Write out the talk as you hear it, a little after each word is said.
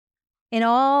In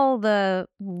all the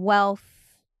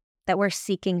wealth that we're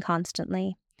seeking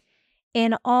constantly,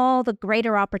 in all the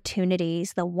greater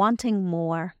opportunities, the wanting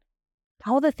more,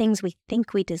 all the things we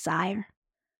think we desire,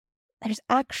 there's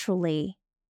actually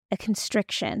a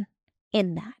constriction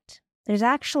in that. There's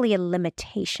actually a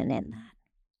limitation in that.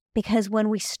 Because when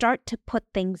we start to put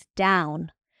things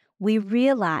down, we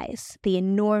realize the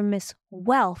enormous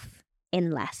wealth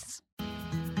in less.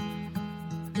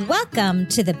 Welcome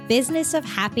to the Business of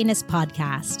Happiness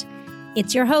podcast.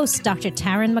 It's your host, Dr.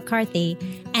 Taryn McCarthy,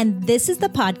 and this is the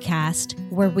podcast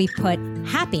where we put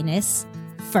happiness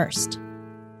first.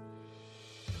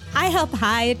 I help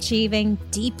high-achieving,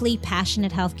 deeply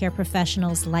passionate healthcare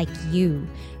professionals like you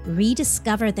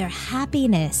rediscover their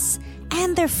happiness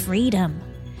and their freedom.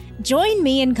 Join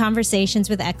me in conversations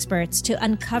with experts to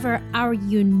uncover our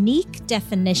unique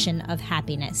definition of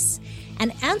happiness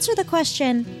and answer the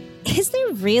question, is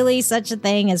there really such a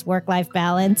thing as work-life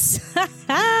balance?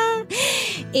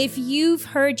 If you've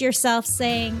heard yourself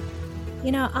saying,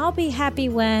 I'll be happy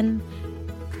when,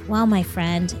 well, my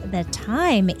friend, the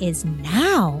time is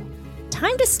now.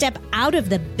 Time to step out of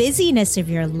the busyness of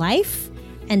your life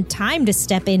and time to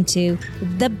step into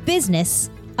the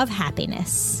business of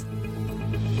happiness.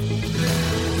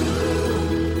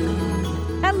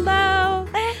 Hello.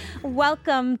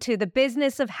 Welcome to the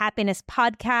Business of Happiness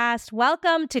podcast.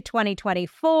 Welcome to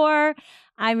 2024.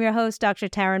 I'm your host, Dr.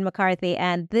 Taryn McCarthy,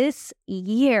 and this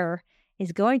year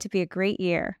is going to be a great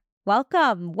year.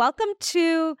 Welcome. Welcome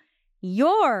to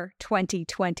your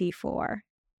 2024.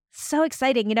 So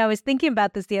exciting. I was thinking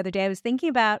about this the other day. I was thinking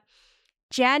about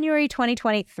January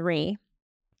 2023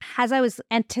 as I was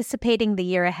anticipating the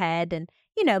year ahead and,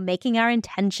 making our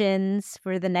intentions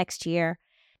for the next year.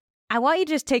 I want you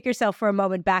to just take yourself for a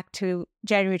moment back to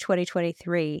January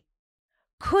 2023.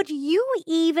 Could you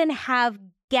even have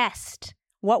guessed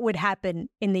what would happen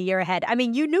in the year ahead? I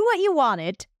mean, you knew what you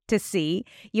wanted to see.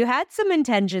 You had some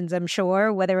intentions, I'm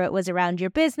sure, whether it was around your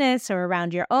business or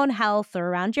around your own health or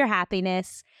around your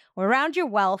happiness or around your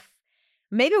wealth.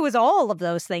 Maybe it was all of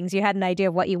those things. You had an idea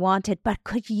of what you wanted, but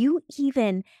could you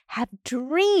even have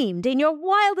dreamed in your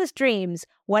wildest dreams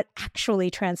what actually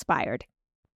transpired?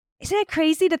 Isn't it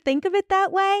crazy to think of it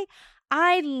that way?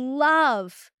 I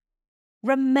love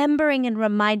remembering and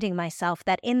reminding myself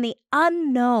that in the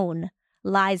unknown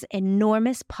lies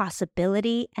enormous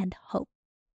possibility and hope.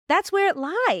 That's where it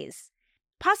lies.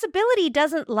 Possibility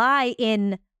doesn't lie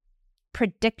in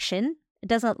prediction. It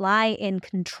doesn't lie in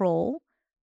control.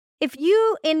 If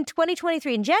you, in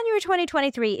January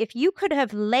 2023, if you could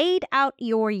have laid out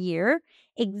your year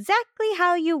exactly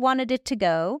how you wanted it to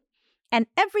go, and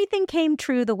everything came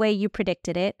true the way you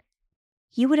predicted it,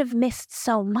 you would have missed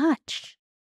so much.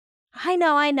 I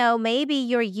know. Maybe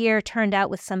your year turned out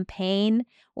with some pain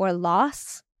or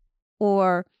loss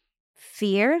or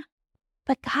fear.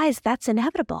 But guys, that's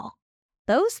inevitable.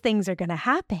 Those things are going to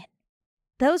happen.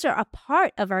 Those are a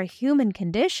part of our human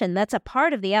condition. That's a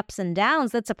part of the ups and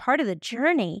downs. That's a part of the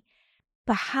journey.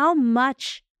 But how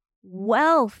much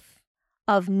wealth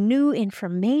of new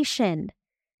information,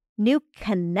 new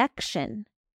connection,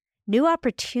 new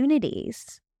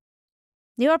opportunities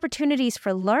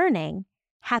for learning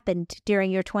happened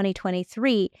during your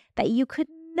 2023 that you could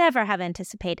never have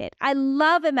anticipated. I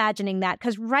love imagining that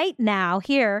because right now,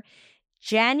 here,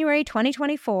 January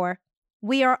 2024,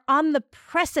 we are on the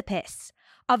precipice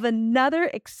of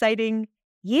another exciting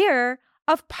year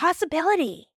of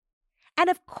possibility. And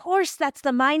of course, that's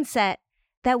the mindset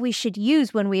that we should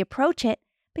use when we approach it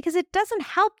because it doesn't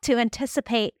help to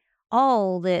anticipate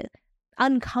all the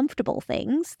uncomfortable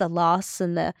things, the loss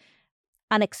and the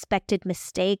unexpected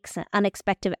mistakes and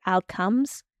unexpected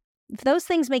outcomes. If those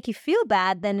things make you feel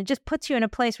bad, then it just puts you in a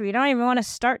place where you don't even want to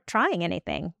start trying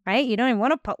anything, right? You don't even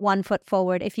want to put one foot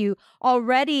forward if you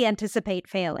already anticipate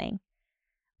failing.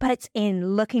 But it's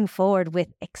in looking forward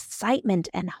with excitement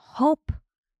and hope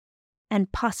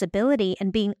and possibility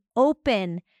and being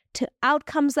open to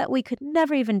outcomes that we could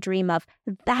never even dream of.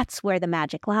 That's where the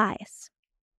magic lies.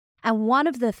 And one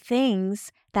of the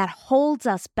things that holds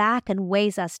us back and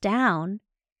weighs us down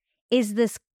is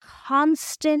this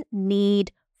constant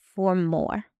need for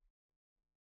more.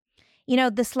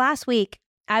 This last week,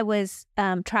 I was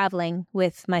traveling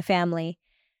with my family,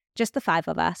 just the five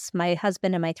of us, my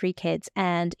husband and my three kids.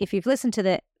 And if you've listened to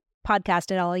the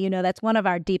podcast at all, that's one of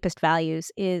our deepest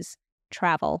values is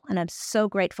travel. And I'm so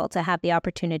grateful to have the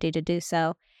opportunity to do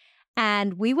so.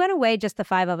 And we went away, just the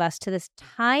five of us, to this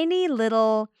tiny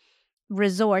little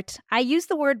resort. I use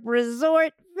the word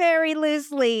resort very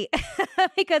loosely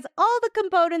because all the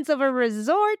components of a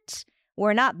resort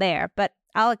were not there, but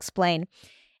I'll explain.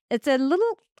 It's a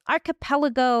little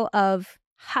archipelago of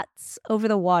huts over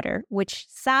the water, which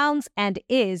sounds and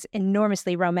is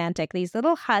enormously romantic. These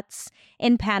little huts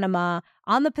in Panama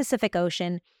on the Pacific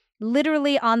Ocean,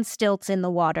 literally on stilts in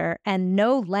the water and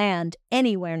no land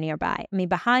anywhere nearby. I mean,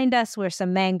 behind us were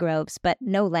some mangroves, but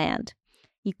no land.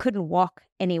 You couldn't walk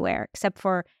anywhere except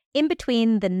for in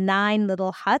between the 9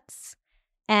 little huts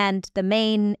and the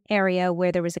main area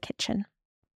where there was a kitchen.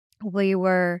 We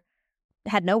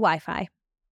had no Wi-Fi.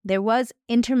 There was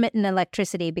intermittent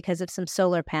electricity because of some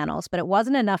solar panels, but it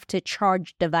wasn't enough to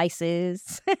charge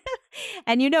devices.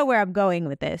 And you know where I'm going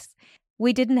with this.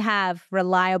 We didn't have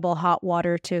reliable hot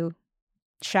water to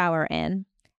shower in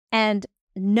and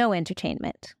no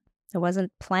entertainment. There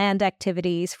wasn't planned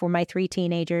activities for my 3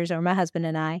 teenagers or my husband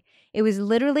and I. It was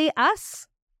literally us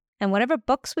and whatever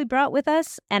books we brought with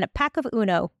us and a pack of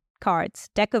Uno cards,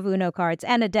 deck of Uno cards,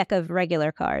 and a deck of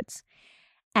regular cards.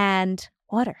 And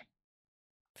water.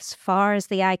 As far as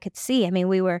the eye could see. I mean,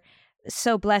 we were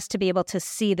so blessed to be able to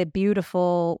see the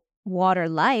beautiful water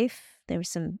life. There were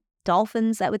some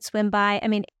dolphins that would swim by. I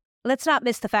mean, let's not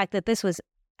miss the fact that this was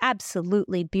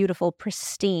absolutely beautiful,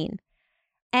 pristine.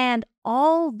 And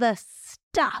all the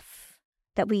stuff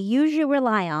that we usually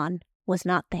rely on was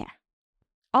not there.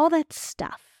 All that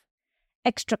stuff.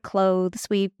 Extra clothes.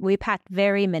 We packed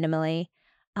very minimally.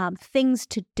 Things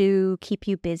to do, keep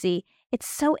you busy. It's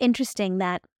so interesting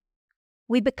that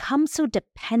we become so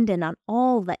dependent on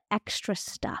all the extra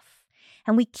stuff,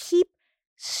 and we keep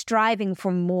striving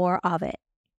for more of it,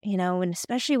 and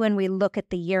especially when we look at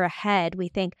the year ahead, we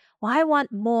think, well, I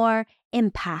want more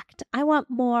impact. I want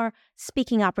more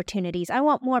speaking opportunities. I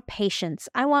want more patients.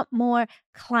 I want more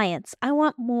clients. I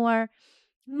want more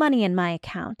money in my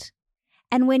account.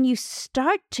 And when you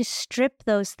start to strip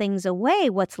those things away,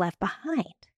 what's left behind?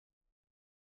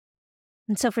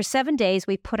 And so for 7 days,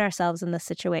 we put ourselves in this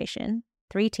situation.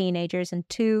 3 teenagers and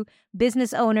 2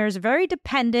 business owners, very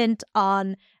dependent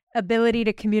on ability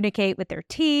to communicate with their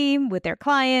team, with their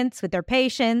clients, with their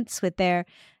patients, with their,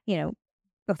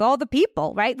 with all the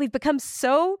people, right? We've become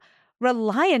so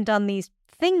reliant on these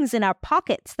things in our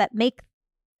pockets that make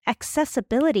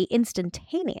accessibility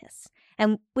instantaneous.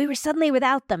 And we were suddenly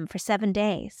without them for 7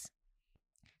 days.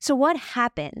 So what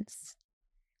happens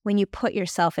when you put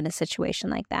yourself in a situation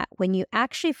like that? When you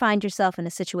actually find yourself in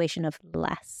a situation of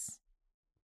less?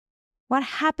 What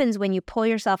happens when you pull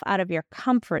yourself out of your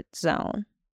comfort zone?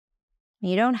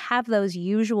 You don't have those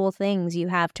usual things you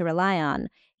have to rely on.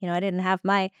 I didn't have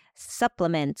my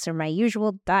supplements or my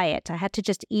usual diet. I had to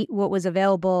just eat what was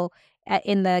available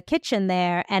in the kitchen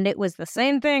there, and it was the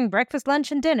same thing, breakfast,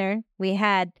 lunch, and dinner. We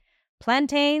had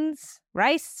plantains,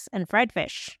 rice, and fried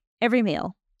fish every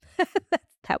meal.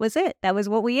 That was it. That was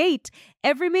what we ate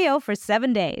every meal for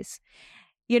 7 days.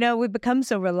 We've become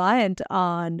so reliant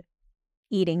on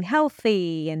eating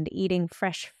healthy and eating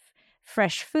fresh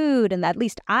food. And at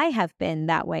least I have been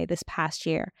that way this past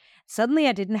year. Suddenly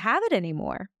I didn't have it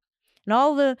anymore. And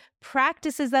all the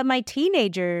practices that my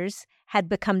teenagers had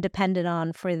become dependent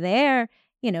on for their,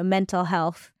 mental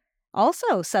health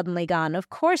also suddenly gone. Of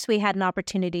course, we had an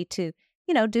opportunity to,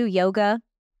 do yoga,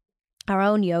 our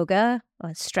own yoga,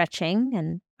 stretching,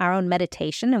 and our own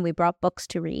meditation. And we brought books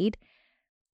to read.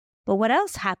 But what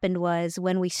else happened was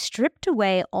when we stripped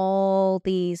away all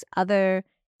these other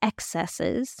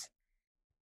excesses,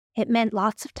 it meant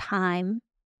lots of time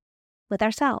with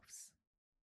ourselves,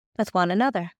 with one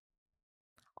another.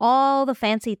 All the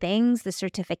fancy things, the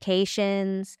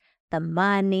certifications, the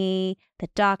money, the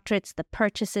doctorates, the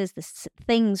purchases, the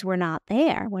things were not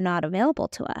there, were not available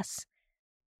to us.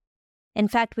 In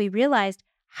fact, we realized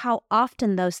how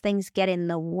often those things get in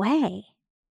the way,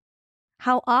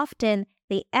 how often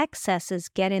the excesses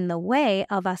get in the way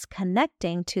of us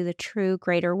connecting to the true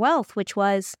greater wealth, which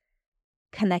was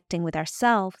connecting with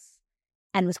ourselves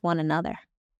and with one another.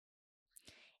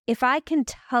 If I can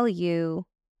tell you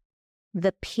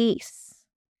the peace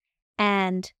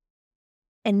and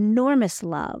enormous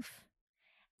love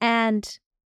and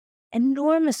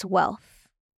enormous wealth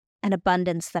and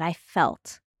abundance that I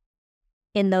felt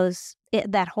in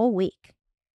that whole week,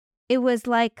 it was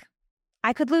like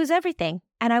I could lose everything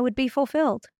and I would be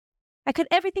fulfilled.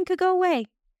 Everything could go away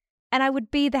and I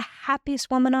would be the happiest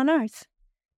woman on earth.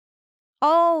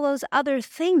 All those other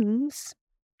things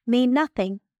mean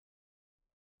nothing.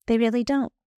 They really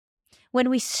don't. When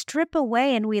we strip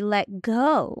away and we let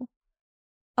go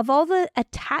of all the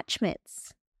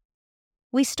attachments,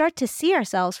 we start to see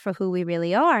ourselves for who we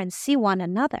really are and see one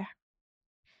another.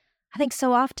 I think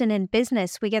so often in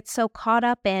business, we get so caught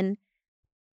up in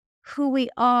who we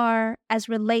are as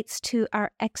relates to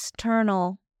our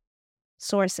external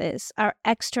sources, our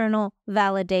external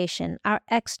validation, our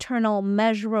external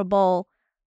measurable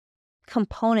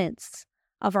components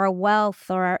of our wealth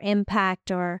or our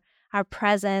impact or our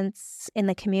presence in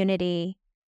the community,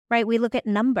 right? We look at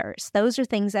numbers. Those are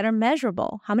things that are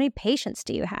measurable. How many patients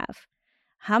do you have?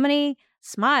 How many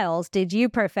smiles did you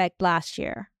perfect last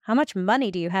year? How much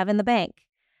money do you have in the bank?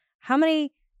 How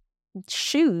many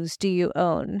shoes do you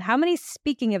own? How many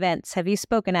speaking events have you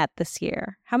spoken at this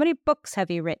year? How many books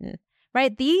have you written?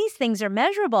 Right? These things are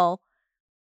measurable.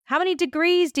 How many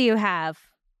degrees do you have?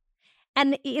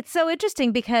 And it's so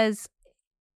interesting because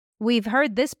we've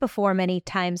heard this before many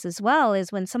times as well,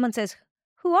 is when someone says,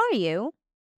 "Who are you?"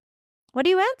 What do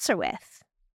you answer with?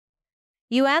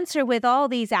 You answer with all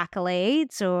these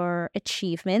accolades or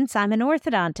achievements. I'm an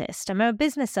orthodontist. I'm a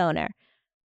business owner.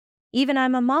 Even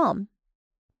I'm a mom.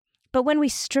 But when we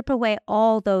strip away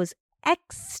all those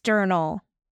external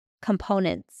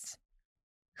components,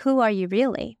 who are you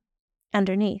really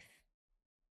underneath?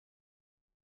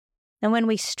 And when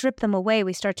we strip them away,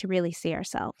 we start to really see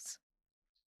ourselves.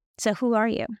 So who are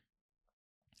you?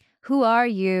 Who are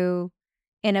you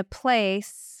in a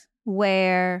place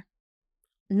where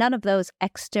none of those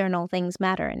external things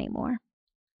matter anymore?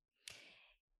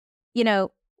 You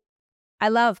know, I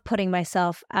love putting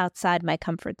myself outside my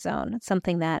comfort zone. It's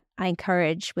something that I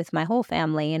encourage with my whole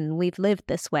family, and we've lived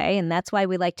this way, and that's why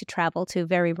we like to travel to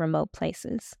very remote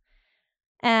places.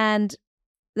 And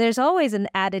there's always an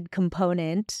added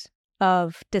component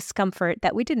of discomfort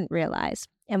that we didn't realize.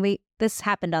 And this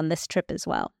happened on this trip as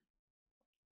well.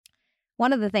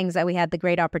 One of the things that we had the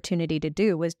great opportunity to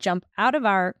do was jump out of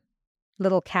our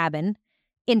little cabin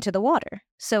into the water.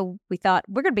 So we thought,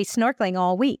 we're going to be snorkeling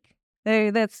all week.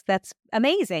 That's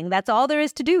amazing. That's all there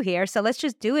is to do here. So let's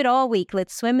just do it all week.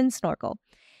 Let's swim and snorkel.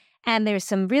 And there's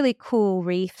some really cool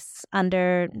reefs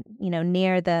under,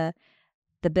 near the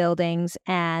buildings,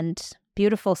 and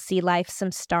beautiful sea life,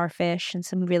 some starfish and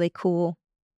some really cool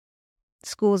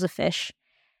schools of fish.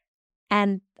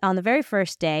 And on the very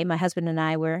first day, my husband and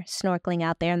I were snorkeling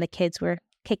out there and the kids were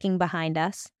kicking behind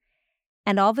us.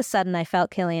 And all of a sudden I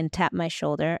felt Killian tap my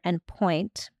shoulder and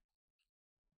point.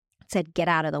 It said, "Get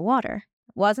out of the water."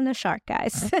 It wasn't a shark,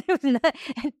 guys.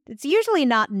 It's usually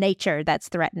not nature that's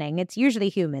threatening. It's usually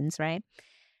humans, right?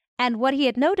 And what he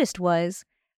had noticed was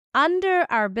under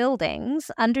our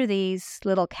buildings, under these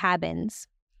little cabins,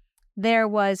 there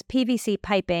was PVC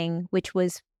piping, which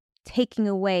was taking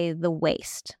away the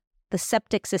waste. The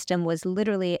septic system was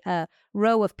literally a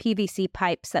row of PVC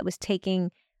pipes that was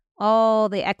taking all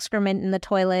the excrement in the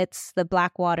toilets, the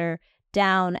black water,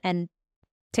 down and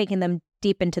taking them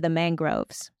deep into the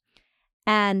mangroves.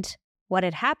 And what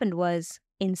had happened was,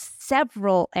 in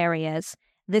several areas,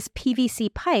 this PVC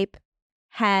pipe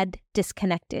had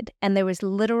disconnected, and there was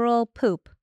literal poop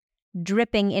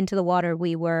dripping into the water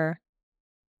we were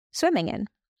swimming in.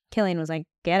 Killian was like,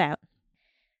 "Get out."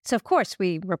 So, of course,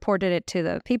 we reported it to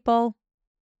the people.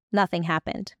 Nothing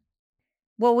happened.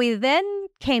 What we then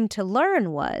came to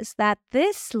learn was that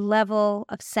this level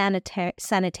of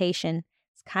sanitation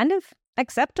is kind of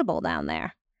acceptable down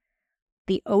there.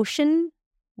 The ocean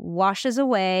washes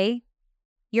away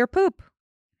your poop.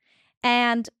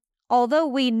 And although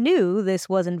we knew this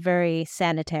wasn't very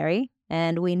sanitary,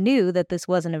 and we knew that this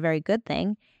wasn't a very good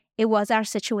thing, it was our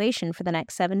situation for the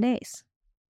next 7 days.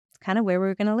 It's kind of where we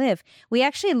were going to live. We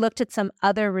actually looked at some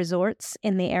other resorts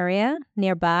in the area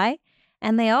nearby,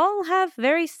 and they all have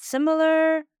very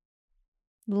similar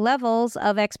levels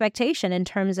of expectation in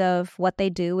terms of what they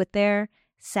do with their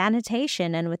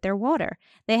sanitation and with their water.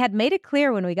 They had made it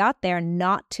clear when we got there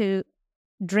not to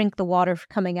drink the water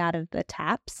coming out of the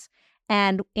taps,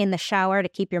 and in the shower to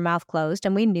keep your mouth closed,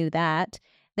 and we knew that.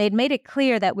 They'd made it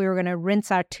clear that we were going to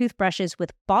rinse our toothbrushes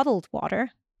with bottled water,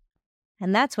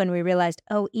 and that's when we realized,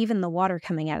 oh, even the water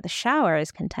coming out of the shower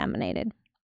is contaminated.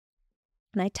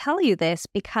 And I tell you this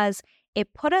because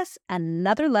it put us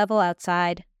another level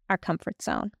outside our comfort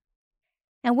zone.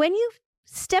 And when you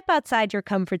step outside your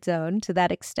comfort zone to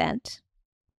that extent,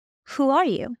 who are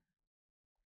you?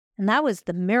 And that was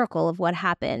the miracle of what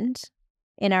happened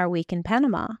in our week in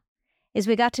Panama, is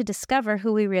we got to discover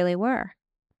who we really were,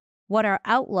 what our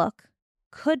outlook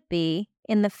could be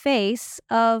in the face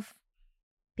of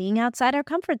being outside our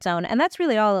comfort zone. And that's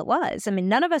really all it was. I mean,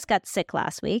 none of us got sick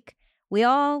last week. We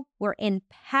all were in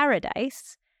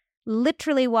paradise,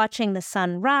 literally watching the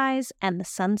sun rise and the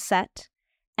sun set,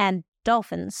 and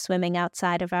dolphins swimming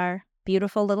outside of our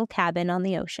beautiful little cabin on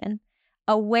the ocean,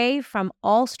 away from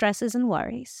all stresses and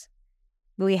worries.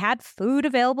 We had food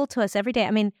available to us every day.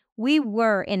 I mean, we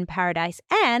were in paradise,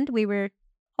 and we were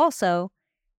also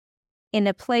in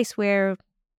a place where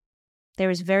there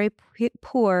was very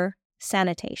poor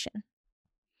sanitation.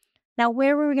 Now,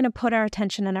 where were we going to put our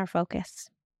attention and our focus?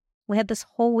 We had this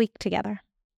whole week together.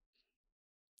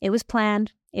 It was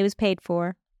planned. It was paid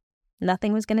for.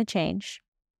 Nothing was going to change.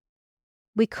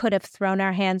 We could have thrown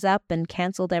our hands up and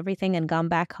canceled everything and gone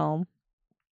back home.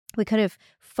 We could have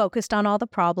focused on all the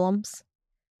problems.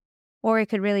 Or we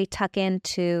could really tuck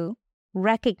into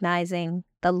recognizing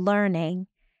the learning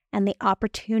and the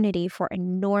opportunity for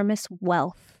enormous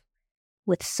wealth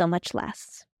with so much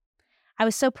less. I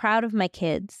was so proud of my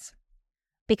kids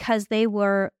because they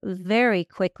were very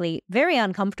quickly, very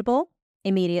uncomfortable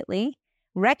immediately,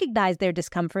 recognized their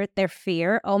discomfort, their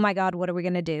fear. Oh my God, what are we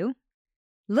going to do?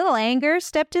 Little anger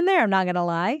stepped in there, I'm not going to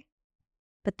lie.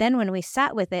 But then when we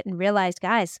sat with it and realized,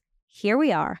 guys, here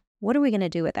we are. What are we going to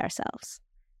do with ourselves?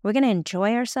 We're going to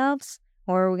enjoy ourselves,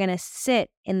 or are we going to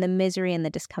sit in the misery and the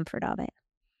discomfort of it?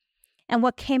 And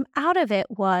what came out of it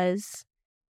was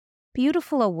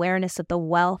beautiful awareness of the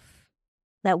wealth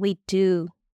that we do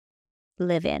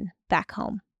live in back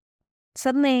home.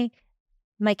 Suddenly,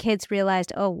 my kids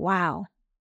realized, oh, wow,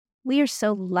 we are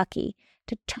so lucky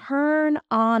to turn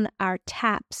on our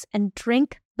taps and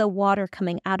drink the water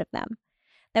coming out of them,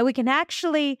 that we can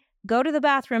actually go to the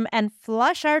bathroom and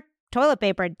flush our toilet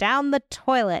paper down the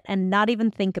toilet and not even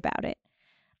think about it,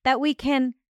 that we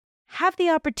can have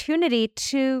the opportunity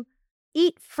to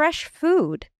eat fresh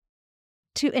food,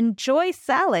 to enjoy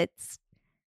salads,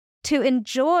 to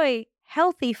enjoy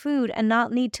healthy food and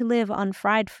not need to live on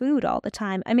fried food all the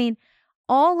time. I mean,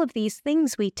 all of these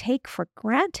things we take for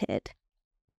granted,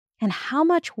 and how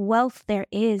much wealth there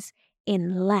is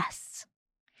in less.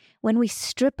 When we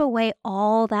strip away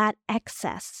all that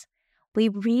excess, we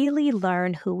really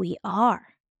learn who we are,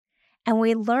 and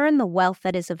we learn the wealth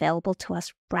that is available to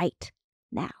us right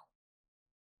now.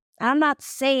 I'm not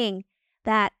saying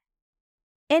that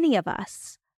any of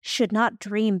us should not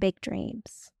dream big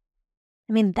dreams.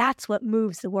 I mean, that's what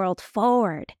moves the world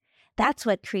forward. That's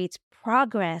what creates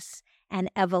progress and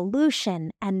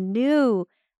evolution and new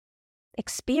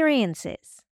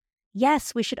experiences.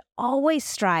 Yes, we should always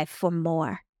strive for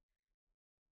more.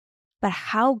 But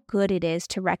how good it is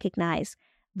to recognize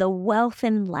the wealth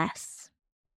in less.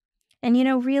 And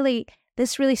really,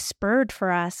 this really spurred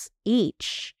for us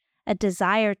each a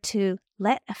desire to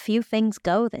let a few things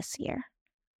go this year.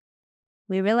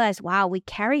 We realized, wow, we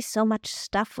carry so much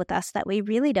stuff with us that we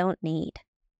really don't need.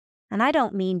 And I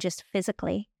don't mean just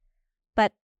physically,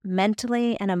 but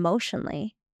mentally and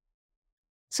emotionally.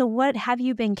 So what have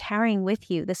you been carrying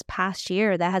with you this past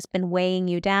year that has been weighing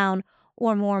you down,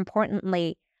 or more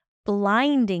importantly,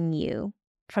 blinding you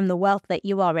from the wealth that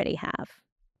you already have?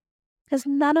 Because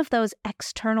none of those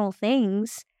external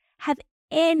things have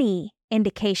any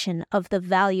indication of the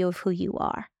value of who you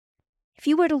are. If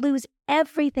you were to lose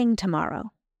everything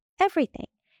tomorrow, everything,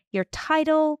 your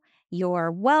title,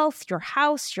 your wealth, your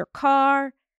house, your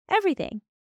car, everything,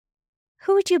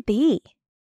 who would you be?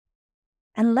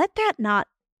 And let that not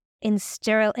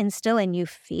instill in you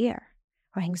fear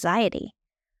or anxiety,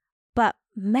 but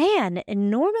man,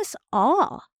 enormous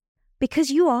awe, because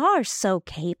you are so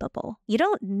capable. You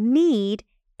don't need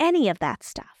any of that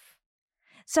stuff.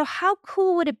 So how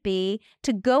cool would it be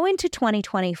to go into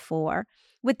 2024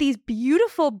 with these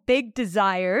beautiful big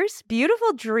desires,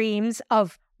 beautiful dreams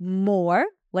of more,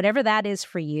 whatever that is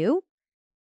for you,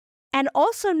 and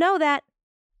also know that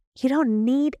you don't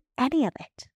need any of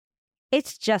it.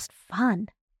 It's just fun.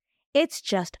 It's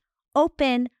just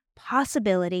open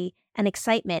possibility and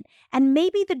excitement. And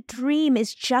maybe the dream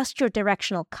is just your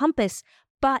directional compass,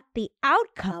 but the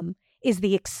outcome is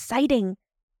the exciting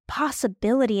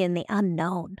possibility in the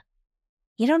unknown.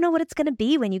 You don't know what it's going to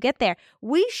be when you get there.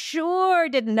 We sure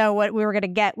didn't know what we were going to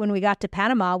get when we got to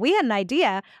Panama. We had an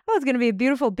idea. Oh, it's going to be a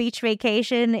beautiful beach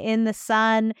vacation in the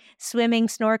sun, swimming,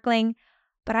 snorkeling.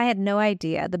 But I had no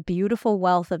idea the beautiful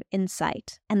wealth of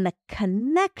insight and the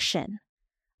connection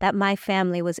that my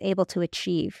family was able to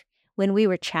achieve when we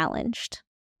were challenged,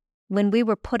 when we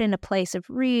were put in a place of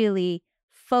really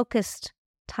focused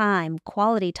time,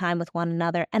 quality time with one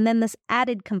another, and then this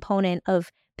added component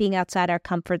of being outside our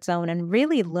comfort zone and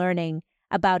really learning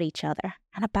about each other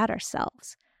and about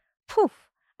ourselves. Poof.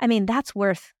 I mean, that's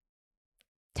worth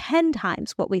 10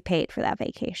 times what we paid for that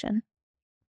vacation.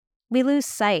 We lose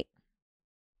sight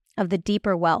of the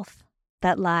deeper wealth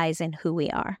that lies in who we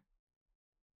are.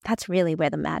 That's really where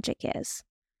the magic is.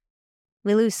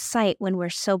 We lose sight when we're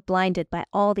so blinded by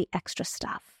all the extra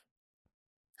stuff.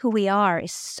 Who we are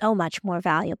is so much more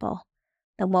valuable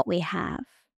than what we have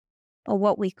or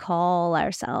what we call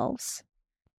ourselves.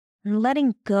 And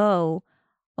letting go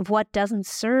of what doesn't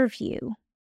serve you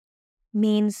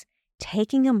means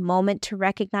taking a moment to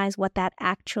recognize what that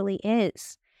actually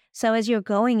is. So as you're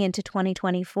going into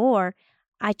 2024,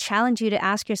 I challenge you to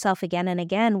ask yourself again and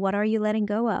again, what are you letting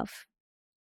go of?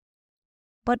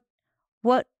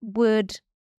 What would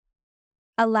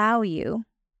allow you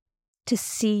to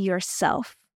see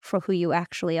yourself for who you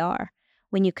actually are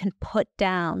when you can put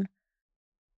down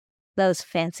those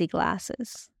fancy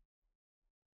glasses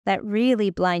that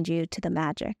really blind you to the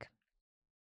magic?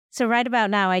 So right about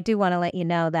now, I do want to let you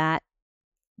know that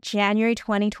January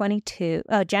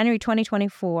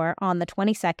 2024, on the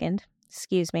 22nd,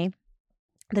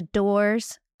 the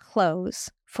doors close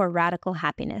for Radical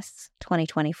Happiness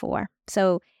 2024.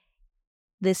 So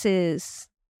this is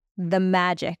the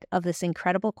magic of this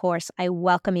incredible course. I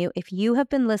welcome you. If you have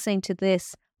been listening to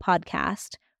this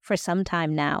podcast for some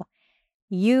time now,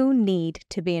 you need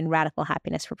to be in Radical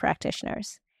Happiness for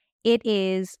Practitioners. It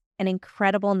is an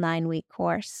incredible 9-week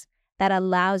course that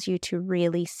allows you to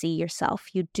really see yourself.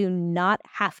 You do not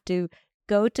have to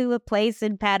go to a place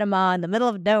in Panama in the middle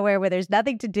of nowhere where there's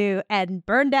nothing to do and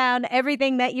burn down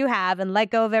everything that you have and let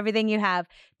go of everything you have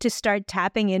to start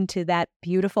tapping into that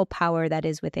beautiful power that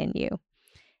is within you.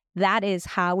 That is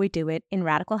how we do it in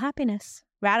Radical Happiness.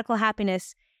 Radical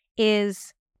Happiness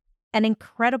is an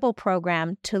incredible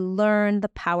program to learn the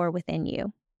power within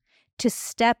you, to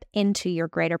step into your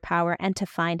greater power and to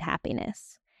find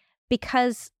happiness.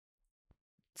 Because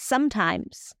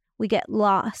sometimes we get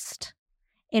lost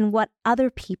in what other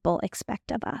people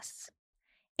expect of us,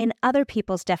 in other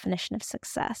people's definition of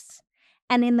success.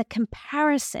 And in the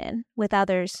comparison with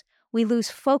others, we lose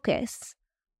focus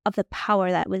of the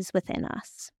power that was within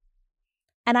us.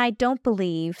 And I don't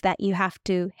believe that you have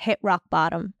to hit rock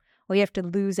bottom or you have to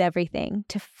lose everything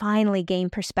to finally gain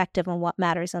perspective on what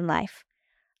matters in life.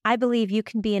 I believe you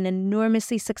can be an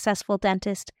enormously successful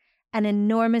dentist, an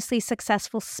enormously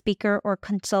successful speaker or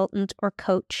consultant or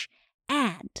coach,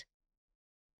 and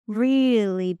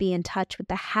really be in touch with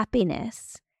the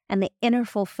happiness and the inner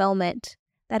fulfillment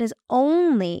that is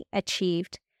only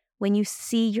achieved when you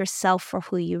see yourself for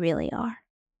who you really are.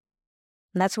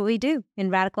 And that's what we do in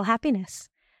Radical Happiness.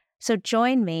 So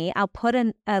join me. I'll put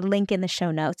a link in the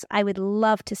show notes. I would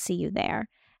love to see you there.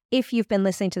 If you've been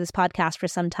listening to this podcast for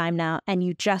some time now and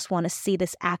you just want to see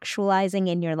this actualizing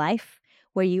in your life,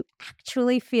 where you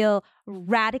actually feel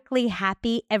radically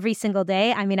happy every single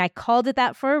day. I mean, I called it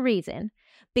that for a reason,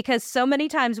 because so many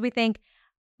times we think,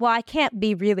 well, I can't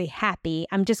be really happy.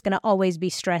 I'm just going to always be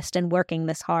stressed and working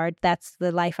this hard. That's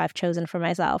the life I've chosen for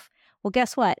myself. Well,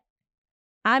 guess what?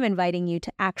 I'm inviting you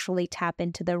to actually tap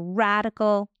into the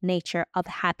radical nature of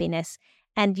happiness.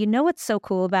 And you know what's so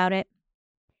cool about it?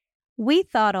 We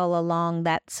thought all along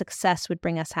that success would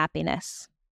bring us happiness.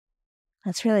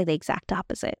 That's really the exact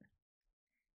opposite.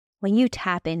 When you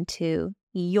tap into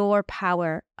your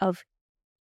power of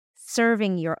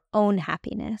serving your own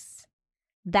happiness,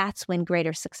 that's when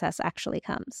greater success actually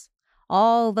comes.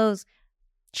 All those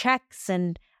checks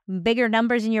and bigger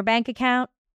numbers in your bank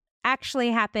account actually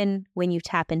happen when you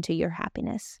tap into your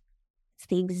happiness. It's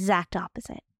the exact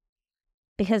opposite.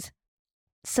 Because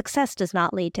success does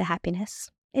not lead to happiness.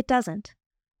 It doesn't.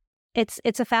 It's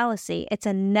a fallacy. It's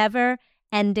a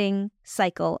never-ending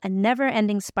cycle, a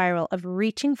never-ending spiral of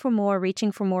reaching for more,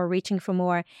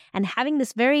 and having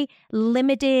this very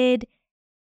limited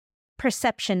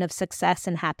perception of success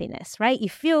and happiness, right? You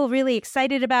feel really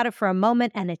excited about it for a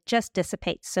moment and it just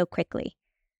dissipates so quickly.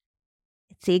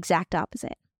 It's the exact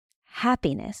opposite.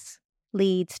 Happiness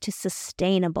leads to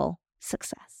sustainable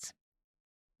success.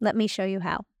 Let me show you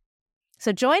how.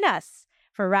 So join us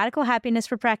for Radical Happiness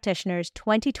for Practitioners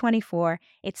 2024.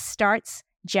 It starts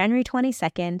January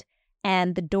 22nd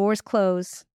and the doors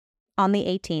close on the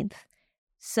 18th.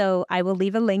 So I will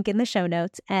leave a link in the show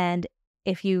notes. And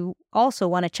if you also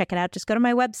want to check it out, just go to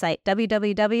my website,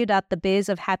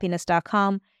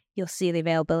 www.thebizofhappiness.com. You'll see the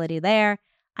availability there.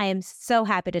 I am so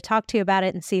happy to talk to you about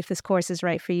it and see if this course is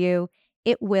right for you.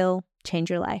 It will change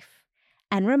your life.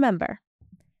 And remember,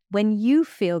 when you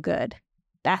feel good,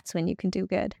 that's when you can do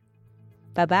good.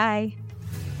 Bye-bye.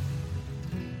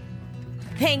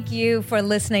 Thank you for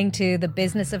listening to the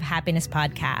Business of Happiness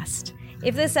podcast.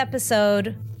 If this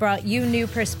episode brought you new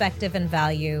perspective and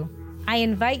value, I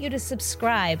invite you to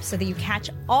subscribe so that you catch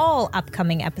all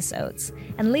upcoming episodes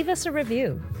and leave us a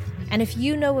review. And if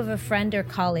you know of a friend or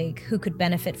colleague who could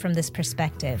benefit from this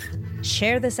perspective,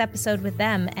 share this episode with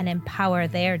them and empower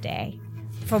their day.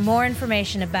 For more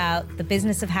information about the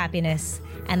Business of Happiness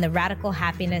and the Radical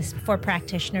Happiness for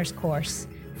Practitioners course,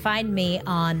 find me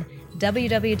on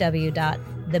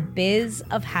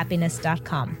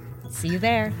www.thebizofhappiness.com. See you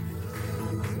there.